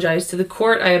apologize. To the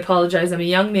court, I apologize. I'm a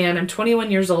young man. I'm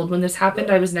 21 years old. When this happened,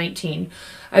 I was 19.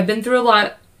 I've been through a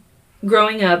lot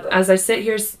growing up. As I sit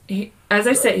here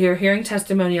hearing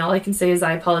testimony, all I can say is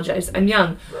I apologize. I'm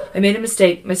young. I made a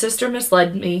mistake. My sister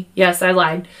misled me. Yes, I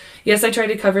lied. Yes, I tried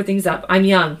to cover things up. I'm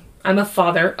young. I'm a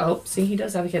father." Oh, see, he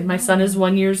does have a kid. "My son is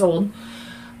 1 year old.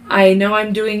 I know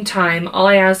I'm doing time. All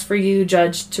I ask for you,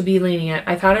 Judge, to be lenient.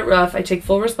 I've had it rough. I take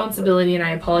full responsibility and I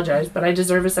apologize, but I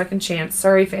deserve a second chance.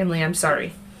 Sorry, family. I'm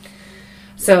sorry."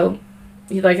 So,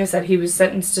 like I said, he was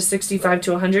sentenced to 65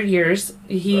 to 100 years.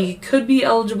 He could be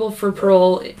eligible for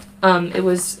parole. It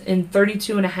was in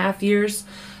 32 and a half years.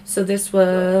 So this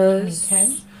was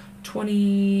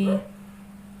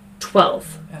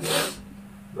 2012.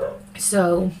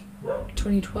 So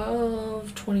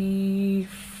 2012,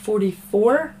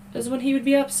 2044 is when he would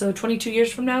be up. So 22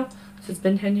 years from now. So it's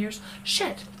been 10 years.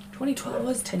 Shit. 2012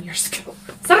 was 10 years ago.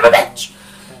 Son of a bitch!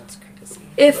 That's crazy.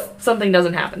 If something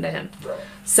doesn't happen to him.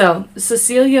 So,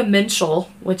 Cecilia Minchell,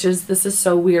 this is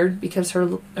so weird because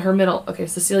her middle,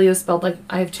 Cecilia is spelled like,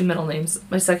 I have two middle names.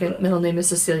 My second middle name is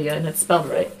Cecilia and it's spelled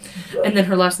right. And then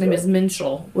her last name is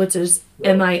Minchell, which is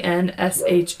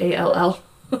Minshall.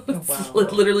 Oh, wow.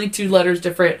 Literally two letters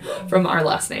different from our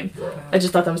last name. I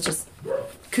just thought that was just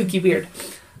kooky weird.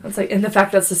 It's like, and the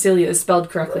fact that Cecilia is spelled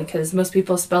correctly, because most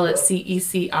people spell it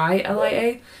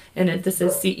Cecilia, and this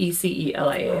is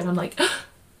Cecelia, and I'm like,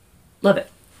 love it.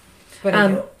 But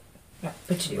I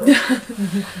but you do.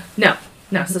 No,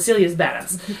 Cecilia's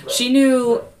badass. She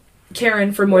knew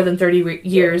Karen for more than 30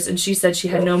 years, and she said she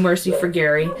had no mercy for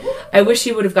Gary. "I wish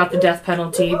he would have got the death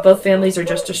penalty. Both families are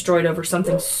just destroyed over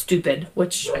something stupid,"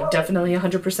 which I definitely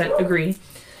 100% agree.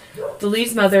 The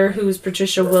Lee's mother, who was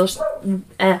Patricia Wilson,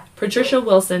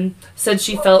 said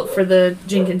she felt for the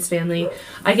Jenkins family.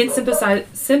 "I can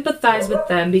sympathize with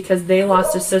them because they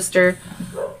lost a sister,"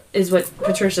 is what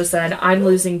Patricia said. "I'm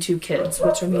losing two kids,"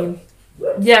 which, I mean,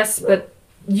 yes, but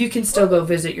you can still go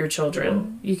visit your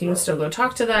children. You can still go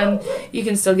talk to them. You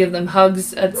can still give them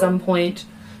hugs at some point.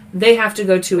 They have to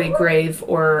go to a grave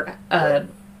or a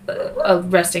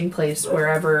resting place,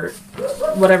 whatever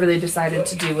they decided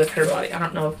to do with her body. I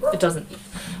don't know.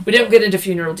 We don't get into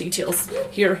funeral details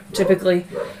here, typically.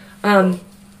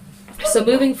 So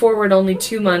moving forward only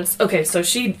 2 months. Okay, so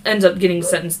she ends up getting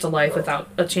sentenced to life without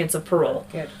a chance of parole.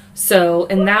 Good. So,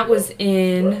 and that was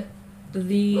in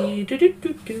the, I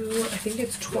think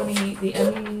it's the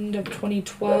end of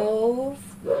 2012.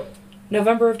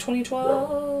 November of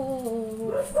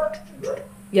 2012.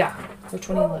 Yeah, or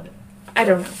 2011. I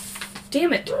don't know.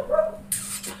 Damn it.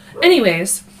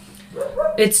 Anyways,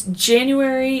 it's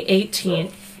January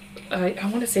 18th. I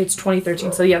want to say it's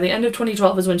 2013. So yeah, the end of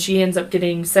 2012 is when she ends up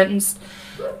getting sentenced.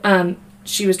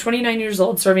 She was 29 years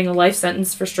old, serving a life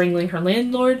sentence for strangling her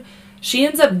landlord. She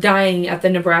ends up dying at the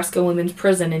Nebraska Women's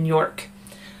Prison in York.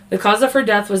 The cause of her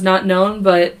death was not known,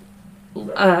 but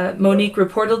Monique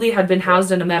reportedly had been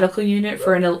housed in a medical unit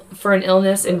for an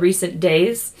illness in recent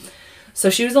days.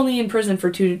 So she was only in prison for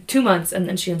two months, and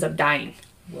then she ends up dying.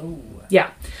 Whoa.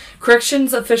 Yeah.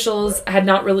 Corrections officials had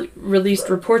not released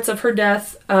reports of her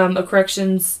death. A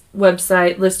corrections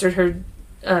website listed her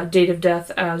date of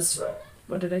death as,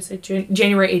 what did I say?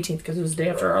 January 18th, because it was the day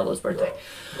after Arlo's birthday.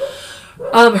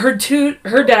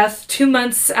 Her death, 2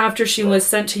 months after she was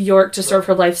sent to York to serve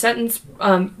her life sentence,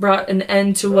 brought an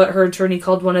end to what her attorney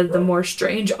called one of the more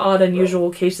strange, odd,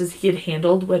 unusual cases he had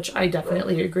handled, which I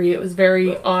definitely agree. It was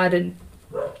very odd, and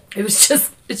it's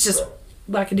just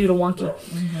wackadoodle wonky.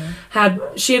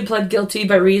 Mm-hmm. She had pled not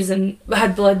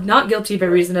guilty by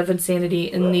reason of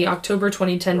insanity in the October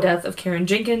 2010 death of Karen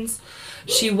Jenkins.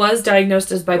 She was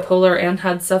diagnosed as bipolar and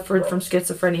had suffered from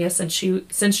schizophrenia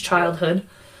since childhood,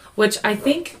 which I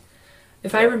think,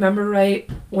 if I remember right,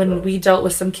 when we dealt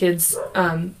with some kids,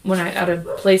 at a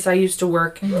place I used to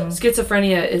work,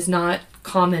 schizophrenia is not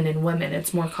common in women.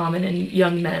 It's more common in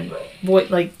young men,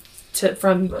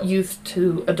 from youth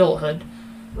to adulthood.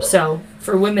 So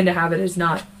for women to have it is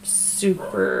not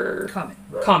super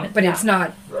common, but it's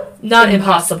not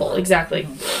impossible. Exactly.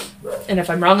 And if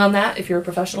I'm wrong on that, if you're a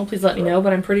professional, please let me know.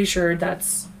 But I'm pretty sure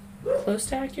that's close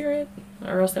to accurate,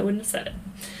 or else I wouldn't have said it.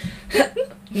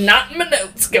 Not in my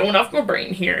notes, going off my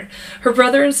brain here. Her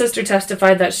brother and sister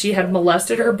testified that she had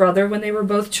molested her brother when they were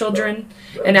both children,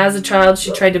 and as a child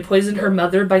she tried to poison her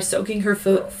mother by soaking her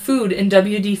food in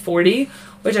WD-40,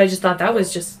 which I just thought wow.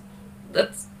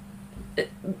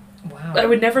 I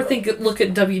would never look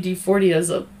at WD-40 as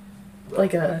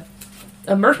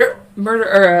a murder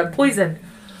or a poison.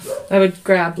 I would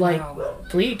grab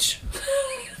bleach.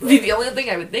 Be the only thing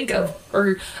I would think of,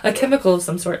 or a chemical of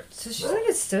some sort. So she's like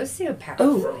a sociopath.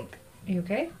 Oh, are you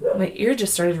okay? My ear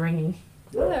just started ringing.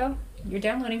 Hello, you're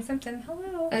downloading something.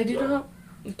 Hello. I do not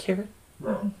care.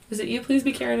 Mm-hmm. Is it you? Please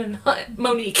be Karen and not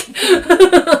Monique.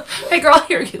 Hey girl, I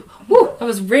hear you. Woo, that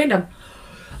was random.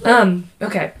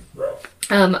 Okay.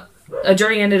 A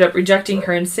jury ended up rejecting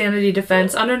her insanity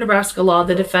defense. Under Nebraska law,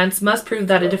 the defense must prove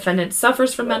that a defendant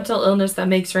suffers from mental illness that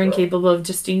makes her incapable of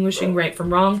distinguishing right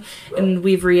from wrong. And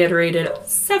we've reiterated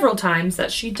several times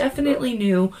that she definitely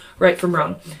knew right from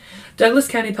wrong. Douglas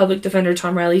County Public Defender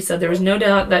Tom Riley said there was no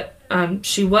doubt that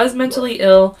she was mentally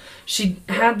ill. She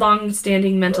had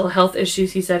long-standing mental health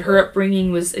issues. He said her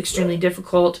upbringing was extremely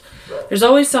difficult. There's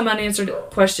always some unanswered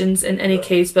questions in any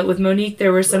case, but with Monique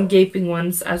there were some gaping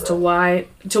ones as to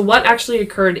what actually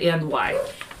occurred and why.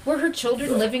 Were her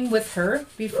children living with her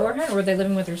beforehand, or were they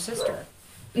living with her sister?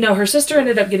 No, her sister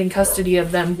ended up getting custody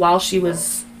of them while she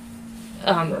was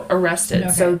arrested.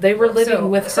 Okay. So they were living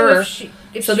with her.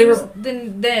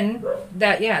 Then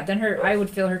I would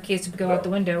feel her case would go out the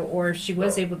window, or she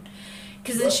was able,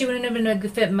 because then she wouldn't have been a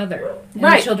fit mother, and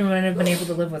the children wouldn't have been able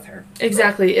to live with her.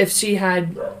 Exactly. If she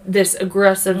had this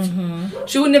aggressive,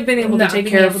 she wouldn't have been able to take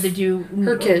care of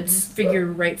her kids, figure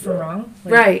right from wrong.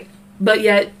 Right. But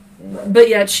yet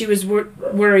she was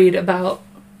worried about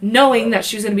knowing that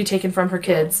she was going to be taken from her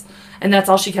kids, and that's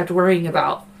all she kept worrying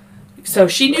about. So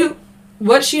she knew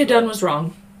what she had done was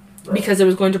wrong, because it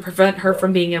was going to prevent her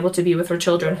from being able to be with her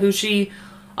children, who she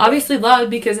obviously loved,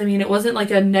 because, it wasn't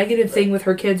like a negative thing with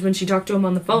her kids when she talked to them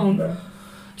on the phone.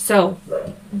 So,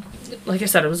 like I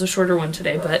said, it was a shorter one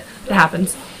today, but it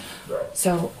happens.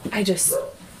 So, that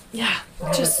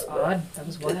was odd. That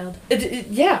was wild.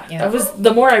 That was,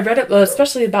 the more I read it,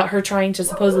 especially about her trying to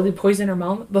supposedly poison her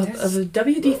mom, of a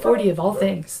WD-40 of all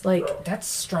things. That's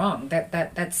strong.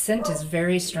 That scent is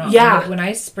very strong. Yeah. When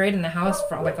I sprayed in the house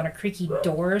on a creaky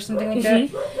door or something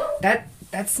like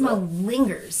that smell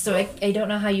lingers. So I don't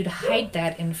know how you'd hide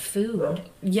that in food.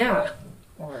 Yeah.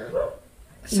 Or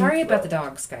sorry about the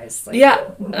dogs, guys.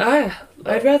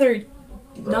 I'd rather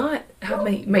not have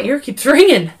my ear keeps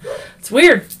ringing. It's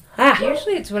weird.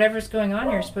 Usually it's whatever's going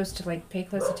on you're supposed to pay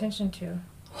close attention to.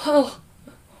 Well,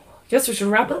 I guess we should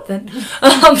wrap up then.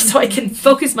 So I can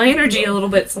focus my energy a little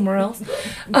bit somewhere else.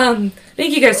 Thank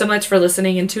you guys so much for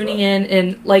listening and tuning in.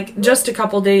 And just a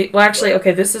couple days, well actually,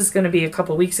 okay, this is going to be a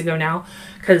couple weeks ago now,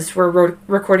 because we're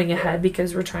recording ahead,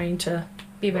 because we're trying to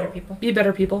be better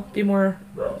people. Be more,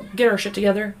 get our shit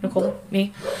together. Nicole,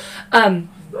 me.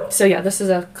 So yeah, this is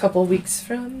a couple weeks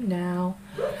from now.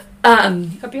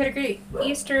 Hope you had a great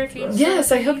Easter.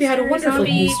 Yes, I hope you had a wonderful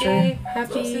Easter. Day.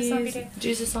 Happy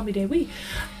Jesus Zombie Day.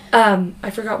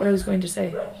 I forgot what I was going to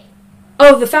say.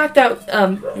 Oh, the fact that,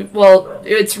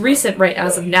 it's recent right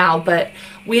as of now, but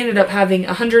we ended up having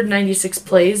 196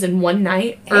 plays in one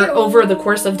night, or over the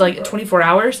course of 24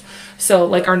 hours.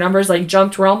 So our numbers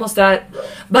jumped. We're almost at,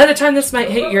 by the time this might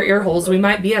hit your ear holes, we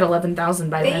might be at 11,000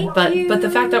 by then. But the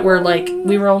fact that we're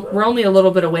we're only a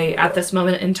little bit away at this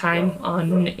moment in time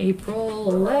on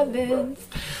April 11th.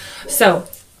 So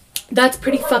that's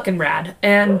pretty fucking rad.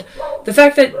 And the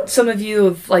fact that some of you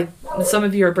have some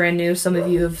of you are brand new, some of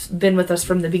you have been with us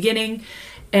from the beginning,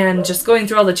 and just going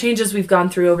through all the changes we've gone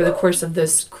through over the course of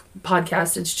this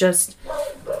podcast,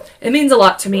 it means a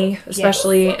lot to me,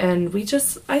 especially, yes. And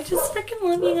I just freaking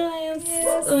love you guys.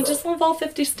 Yes. I just love all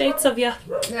 50 states of you.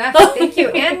 Thank you.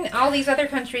 And all these other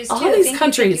countries, too. All these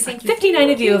countries. 59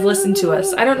 of you have listened to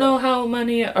us. I don't know how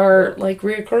many are, like,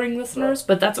 reoccurring listeners,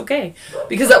 but that's okay.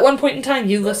 Because at one point in time,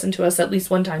 you listened to us at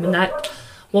least one time, and that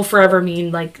will forever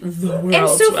mean, like, the world. And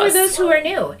so for those who are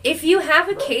new, if you have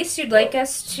a case you'd like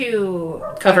us to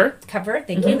cover,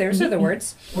 thank you, those are the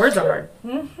words. Words are hard.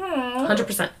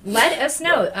 100%. Let us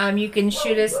know. You can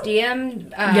shoot us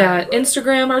DM.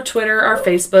 Instagram, our Twitter, our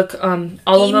Facebook,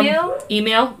 all email. of them.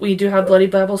 Email. We do have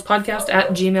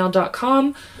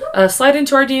bloodybibles.podcast@gmail.com. Slide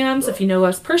into our DMs if you know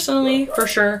us personally, for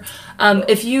sure.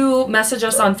 If you message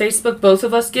us on Facebook, both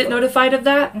of us get notified of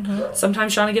that.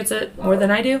 Sometimes Shauna gets it more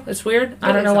than I do. It's weird.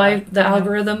 I don't know why the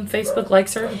algorithm Facebook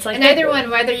likes her. It's like, and either one,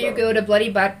 whether you go to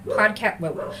Bloody Podcast,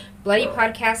 Bloody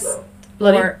Babbles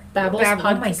Podcast.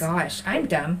 Oh my gosh, I'm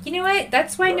dumb. You know what?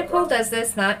 That's why Nicole does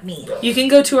this, not me. You can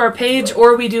go to our page,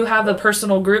 or we do have a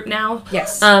personal group now.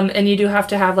 Yes. And you do have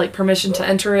to have like permission to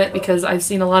enter it, because I've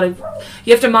seen you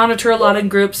have to monitor a lot of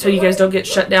groups so you guys don't get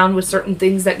shut down with certain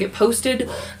things that get posted.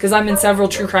 Because I'm in several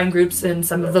true crime groups, and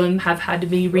some of them have had to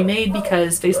be remade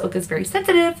because Facebook is very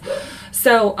sensitive.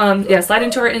 So, slide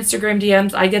into our Instagram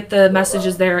DMs. I get the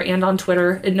messages there and on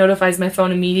Twitter. It notifies my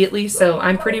phone immediately, so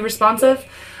I'm pretty responsive.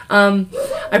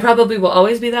 I probably will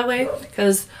always be that way,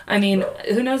 because, I mean,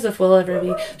 who knows if we'll ever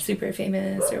be super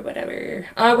famous or whatever.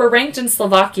 We're ranked in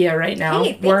Slovakia right now.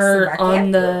 Hey, we're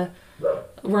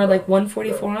like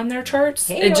 144 on their charts.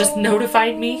 Hey-o. It just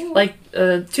notified me, like,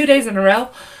 2 days in a row.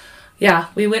 Yeah,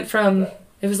 we went from...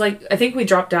 It was like, I think we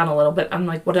dropped down a little bit. I'm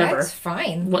like, whatever. That's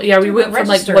fine. Well, yeah, we went from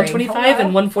like 125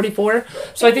 and 144.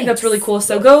 So I think that's really cool.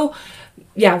 So go,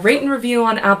 rate and review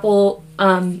on Apple.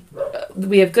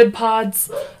 We have good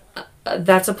pods.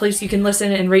 That's a place you can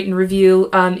listen and rate and review.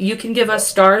 You can give us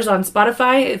stars on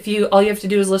Spotify. All you have to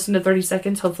do is listen to 30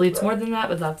 seconds. Hopefully it's more than that,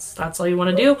 but that's all you want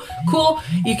to do. Cool.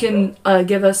 You can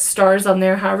give us stars on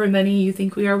there, however many you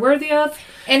think we are worthy of.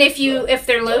 And if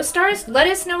they're low stars, let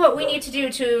us know what we need to do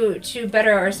to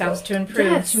better ourselves, to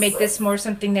improve, to make this more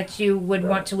something that you would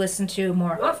want to listen to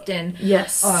more often.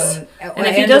 Yes. And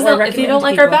if you don't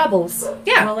like our babbles,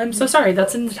 well, I'm so sorry.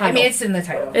 That's in the title. I mean, it's in the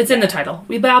title. It's in the title.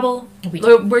 We babble.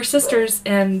 We're sisters,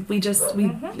 and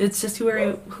it's just who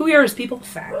we are as people.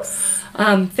 Facts.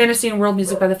 Fantasy and World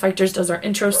Music by the Fighters does our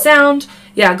intro sound.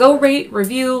 Yeah, go rate,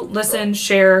 review, listen,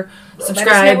 share, subscribe.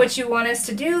 Let us know what you want us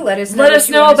to do. Let us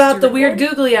know about the weird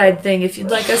googly-eyed thing if you'd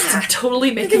like us to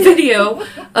totally make a video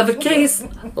of a case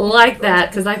like that,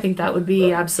 because I think that would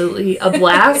be absolutely a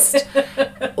blast.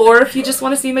 Or if you just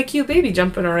want to see my cute baby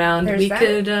jumping around,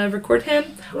 could record him.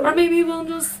 Or maybe we'll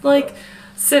just like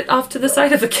sit off to the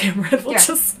side of the camera and we'll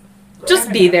just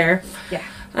be there. Yeah.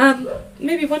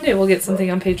 Maybe one day we'll get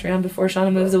something on Patreon before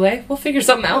Shauna moves away. We'll figure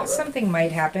something out. Something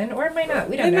might happen, or it might not.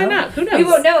 We don't know. It might not. Who knows? We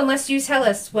won't know unless you tell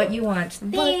us what you want.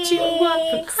 What you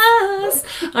want from us.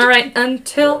 All right,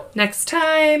 until next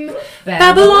time,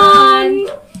 Babylon.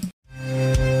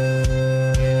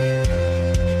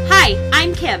 Hi,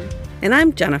 I'm Kim. And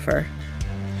I'm Jennifer.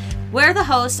 We're the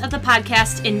hosts of the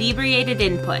podcast Inebriated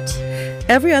Input.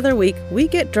 Every other week, we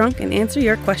get drunk and answer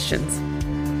your questions.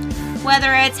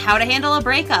 Whether it's how to handle a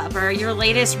breakup, or your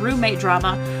latest roommate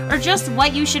drama, or just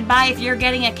what you should buy if you're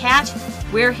getting a cat,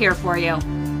 we're here for you.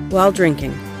 While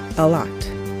drinking. A lot.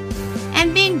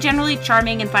 And being generally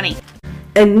charming and funny.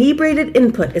 Inebriated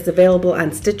Input is available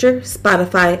on Stitcher,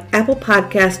 Spotify, Apple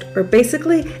Podcast, or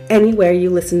basically anywhere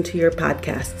you listen to your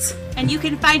podcasts. And you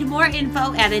can find more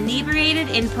info at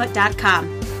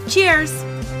inebriatedinput.com. Cheers!